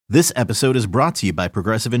This episode is brought to you by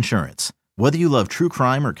Progressive Insurance. Whether you love true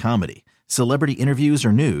crime or comedy, celebrity interviews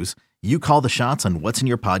or news, you call the shots on what's in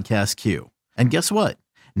your podcast queue. And guess what?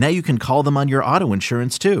 Now you can call them on your auto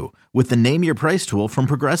insurance too with the Name Your Price tool from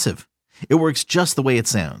Progressive. It works just the way it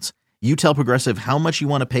sounds. You tell Progressive how much you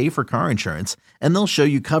want to pay for car insurance, and they'll show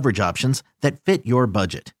you coverage options that fit your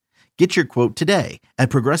budget. Get your quote today at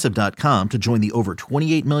Progressive.com to join the over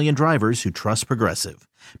 28 million drivers who trust Progressive.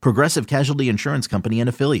 Progressive Casualty Insurance Company and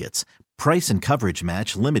Affiliates. Price and coverage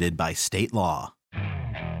match limited by state law.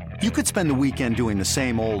 You could spend the weekend doing the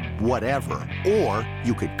same old whatever, or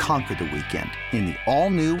you could conquer the weekend in the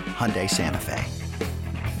all-new Hyundai Santa Fe.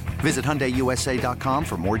 Visit HyundaiUSA.com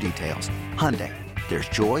for more details. Hyundai, there's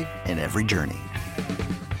joy in every journey.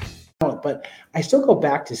 But I still go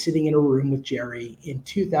back to sitting in a room with Jerry in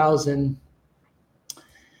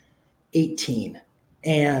 2018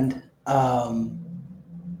 and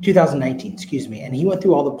 2019, excuse me. And he went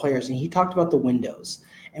through all the players and he talked about the windows.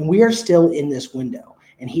 And we are still in this window.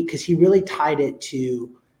 And because he really tied it to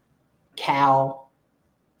Cal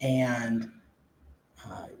and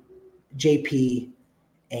JP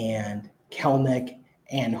and Kelnick,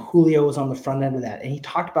 and Julio was on the front end of that. And he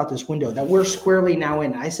talked about this window that we're squarely now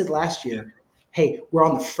in. I said last year, hey, we're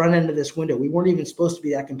on the front end of this window. We weren't even supposed to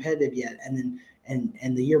be that competitive yet. And then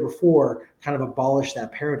and the year before kind of abolished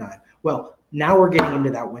that paradigm. Well, now we're getting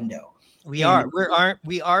into that window. We are in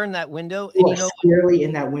that window. And squarely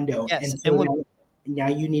in that window. Yes. And so now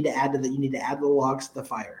you need to add the logs to the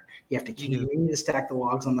fire. You have to continue to stack the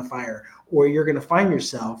logs on the fire, or you're going to find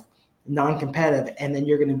yourself non-competitive, and then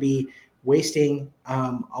you're going to be wasting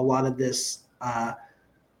a lot of this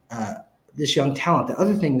this young talent. The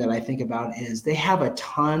other thing that I think about is they have a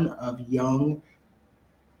ton of young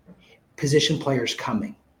position players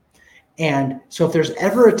coming. And so if there's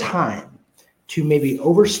ever a time to maybe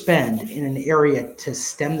overspend in an area to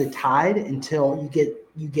stem the tide until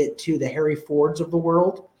you get to the Harry Fords of the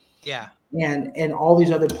world. Yeah. And all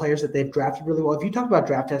these other players that they've drafted really well. If you talk about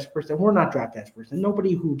draft experts, and we're not draft experts, and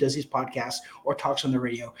nobody who does these podcasts or talks on the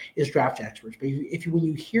radio is draft experts. But when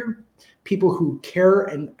you hear people who care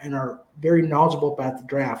and are very knowledgeable about the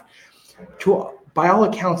draft, by all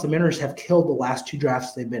accounts, the Mariners have killed the last two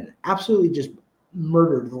drafts they've been in. Absolutely just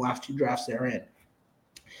murdered the last two drafts they're in.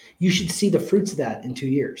 You should see the fruits of that in 2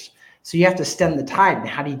 years. So you have to stem the tide. And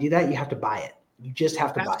how do you do that? You have to buy it. You just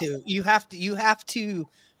have to buy it. You have to.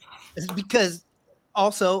 Because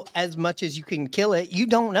also, as much as you can kill it, you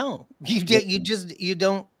don't know. You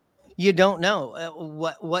don't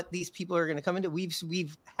know what these people are going to come into.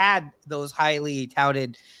 We've had those highly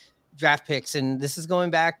touted draft picks, and this is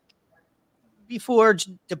going back before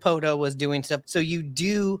Dipoto was doing stuff. So you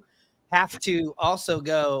do have to also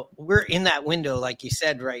go. We're in that window, like you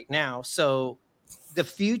said, right now. So the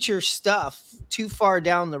future stuff too far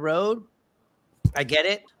down the road, I get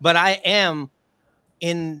it, but I am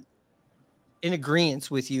in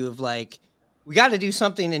agreement with you of like, we got to do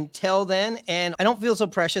something until then. And I don't feel so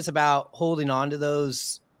precious about holding on to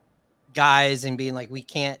those guys and being like, we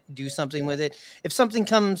can't do something with it. If something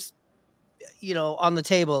comes, on the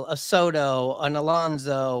table, a Soto, an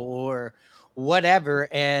Alonso or whatever,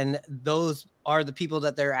 and those are the people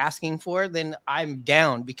that they're asking for, then I'm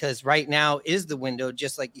down, because right now is the window,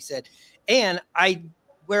 just like you said. And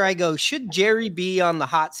where I go, should Jerry be on the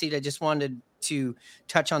hot seat? I just wanted to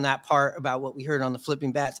touch on that part about what we heard on the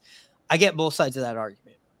flipping bats. I get both sides of that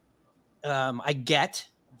argument. I get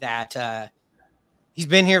that he's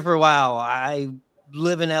been here for a while. I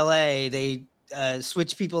live in LA. They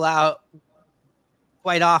switch people out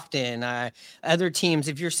quite often. Other teams,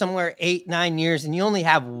 if you're somewhere 8-9 years and you only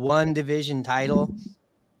have one division title,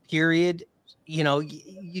 period,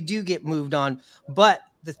 you do get moved on. But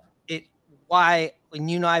why,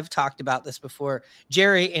 when I've talked about this before,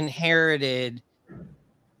 Jerry inherited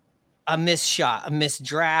a missed shot, a missed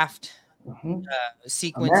draft,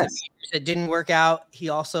 sequence that didn't work out. He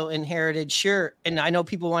also inherited, and I know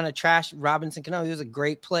people want to trash Robinson Cano. He was a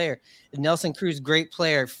great player. Nelson Cruz, great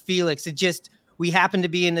player. Felix, we happened to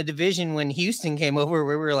be in the division when Houston came over,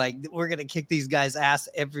 where we were like, we're going to kick these guys' ass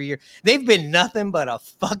every year. They've been nothing but a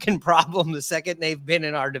fucking problem the second they've been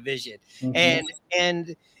in our division. Mm-hmm.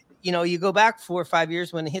 And you go back 4 or 5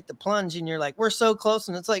 years when they hit the plunge and you're like, we're so close.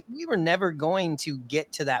 And it's like, we were never going to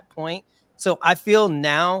get to that point. So I feel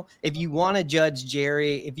now, if you want to judge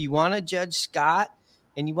Jerry, if you want to judge Scott,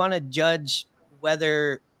 and you want to judge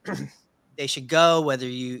whether they should go, whether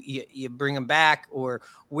you bring them back or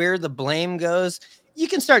where the blame goes, you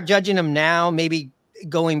can start judging them now, maybe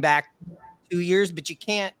going back 2 years, but you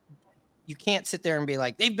can't you can't sit there and be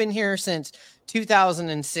like, they've been here since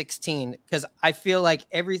 2016, because I feel like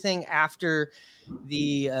everything after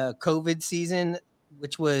the COVID season,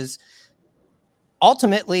 which was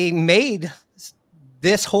ultimately made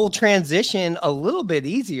this whole transition a little bit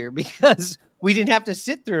easier, because we didn't have to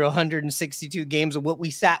sit through 162 games of what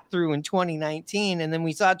we sat through in 2019. And then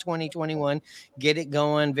we saw 2021 get it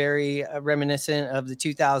going, very reminiscent of the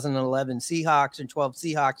 2011 Seahawks and 12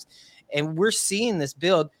 Seahawks. And we're seeing this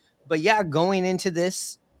build. But yeah, going into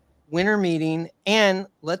this winter meeting, and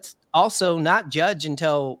let's also not judge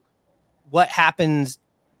until what happens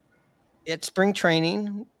at spring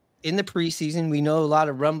training. In the preseason, we know a lot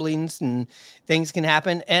of rumblings and things can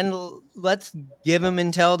happen, and let's give them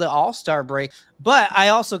until the All-Star break. But I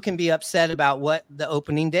also can be upset about what the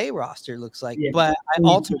opening day roster looks like. Yeah. But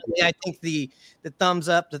ultimately, I think the thumbs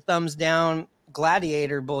up, the thumbs down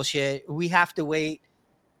gladiator bullshit, we have to wait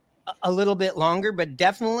a little bit longer, but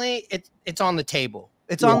definitely it's on the table.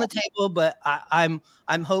 It's on the table, but I'm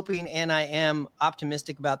hoping, and I am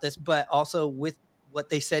optimistic about this, but also with what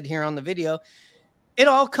they said here on the video, it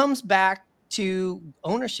all comes back to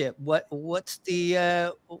ownership. What's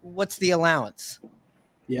the allowance?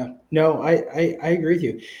 Yeah, no, I agree with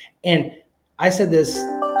you. And I said this,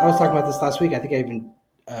 I was talking about this last week. I think I even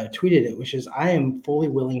tweeted it, which is I am fully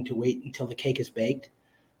willing to wait until the cake is baked.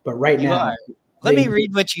 But right now, let me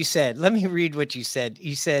read what you said.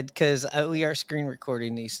 You said, because we are screen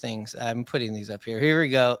recording these things. I'm putting these up here. Here we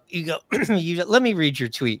go. You go. Let me read your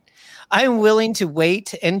tweet. I am willing to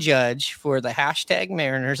wait and judge for the hashtag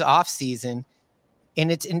Mariners offseason in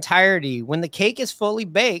its entirety when the cake is fully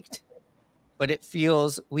baked, but it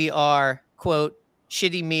feels we are, quote,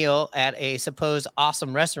 shitty meal at a supposed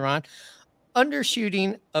awesome restaurant,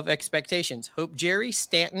 undershooting of expectations. Hope Jerry,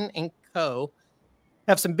 Stanton, and co.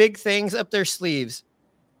 have some big things up their sleeves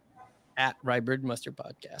at Rybird Mustard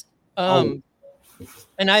Podcast.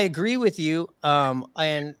 And I agree with you.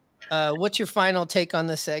 And what's your final take on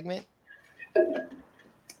this segment?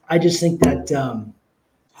 I just think that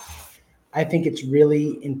I think it's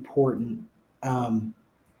really important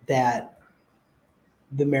that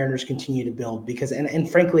the Mariners continue to build, because,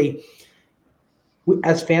 and frankly,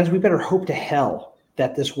 as fans, we better hope to hell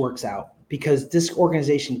that this works out, because this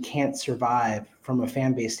organization can't survive from a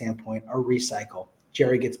fan base standpoint or recycle.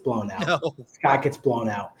 Jerry gets blown out. No. Scott gets blown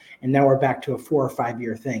out. And now we're back to a 4 or 5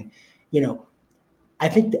 year thing. You know, I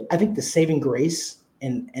think the saving grace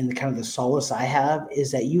and the kind of the solace I have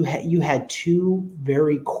is that you had two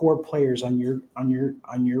very core players on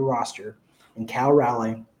your roster, and Cal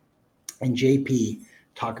Raleigh and JP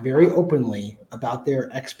talk very openly about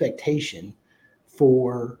their expectation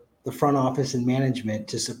for the front office and management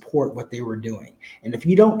to support what they were doing. And if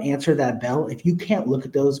you don't answer that bell, if you can't look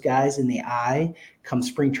at those guys in the eye come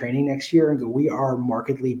spring training next year and go, we are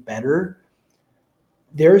markedly better,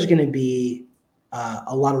 there's going to be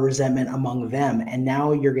a lot of resentment among them. And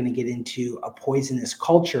now you're going to get into a poisonous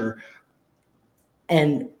culture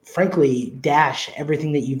and frankly dash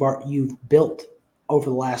everything that you've built over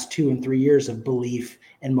the last 2 and 3 years of belief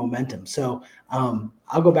and momentum. So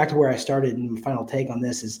I'll go back to where I started, and my final take on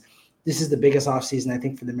this is the biggest offseason, I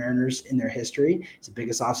think, for the Mariners in their history. It's the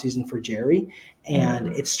biggest offseason for Jerry, and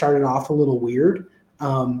it started off a little weird.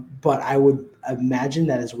 But I would imagine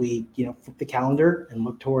that as we, flip the calendar and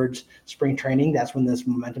look towards spring training, that's when this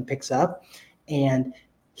momentum picks up. And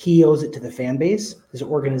he owes it to the fan base. His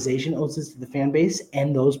organization owes it to the fan base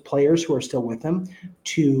and those players who are still with him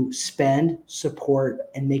to spend, support,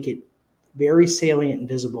 and make it very salient and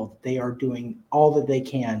visible that they are doing all that they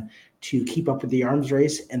can to keep up with the arms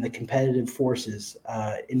race and the competitive forces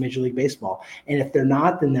in Major League Baseball. And if they're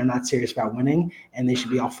not, then they're not serious about winning, and they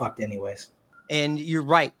should be all fucked anyways. And you're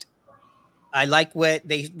right. I like what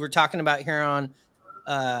they were talking about here on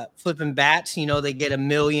Flipping Bats. They get 1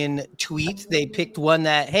 million tweets. They picked one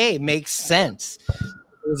that, hey, makes sense.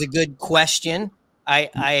 It was a good question.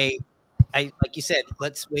 I like you said,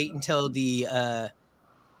 let's wait until the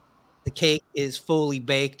cake is fully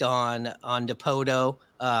baked on Dipoto.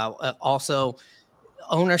 Also,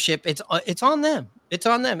 ownership. It's on them. It's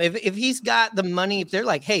on them. If he's got the money, if they're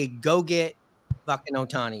like, hey, go get fucking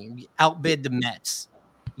Ohtani, outbid the Mets,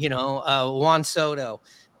 Juan Soto,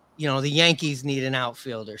 the Yankees need an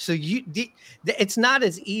outfielder. So it's not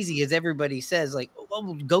as easy as everybody says, like,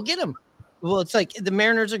 well, go get him. Well, it's like the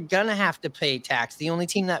Mariners are going to have to pay tax. The only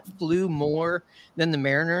team that flew more than the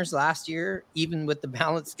Mariners last year, even with the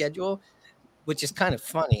balanced schedule, which is kind of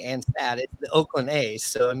funny and sad, it's the Oakland A's.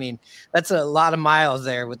 So, I mean, that's a lot of miles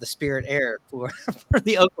there with the Spirit Air for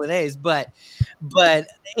the Oakland A's. But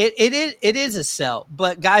it is a sell.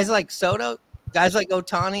 But guys like Soto, guys like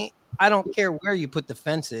Ohtani, I don't care where you put the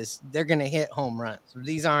fences, they're going to hit home runs.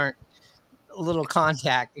 These aren't little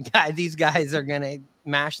contact guys. These guys are going to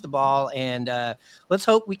mash the ball, and let's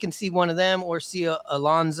hope we can see one of them or see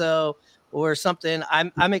Alonso or something.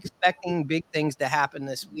 I'm expecting big things to happen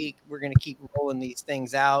this week. We're going to keep rolling these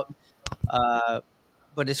things out.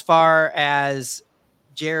 But as far as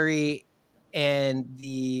Jerry and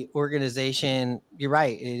the organization, you're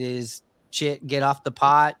right. It is shit. Get off the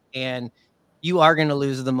pot, and you are going to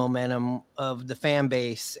lose the momentum of the fan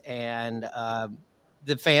base. And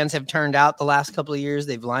the fans have turned out the last couple of years.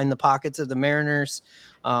 They've lined the pockets of the Mariners.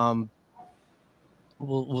 We'll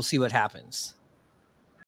see what happens.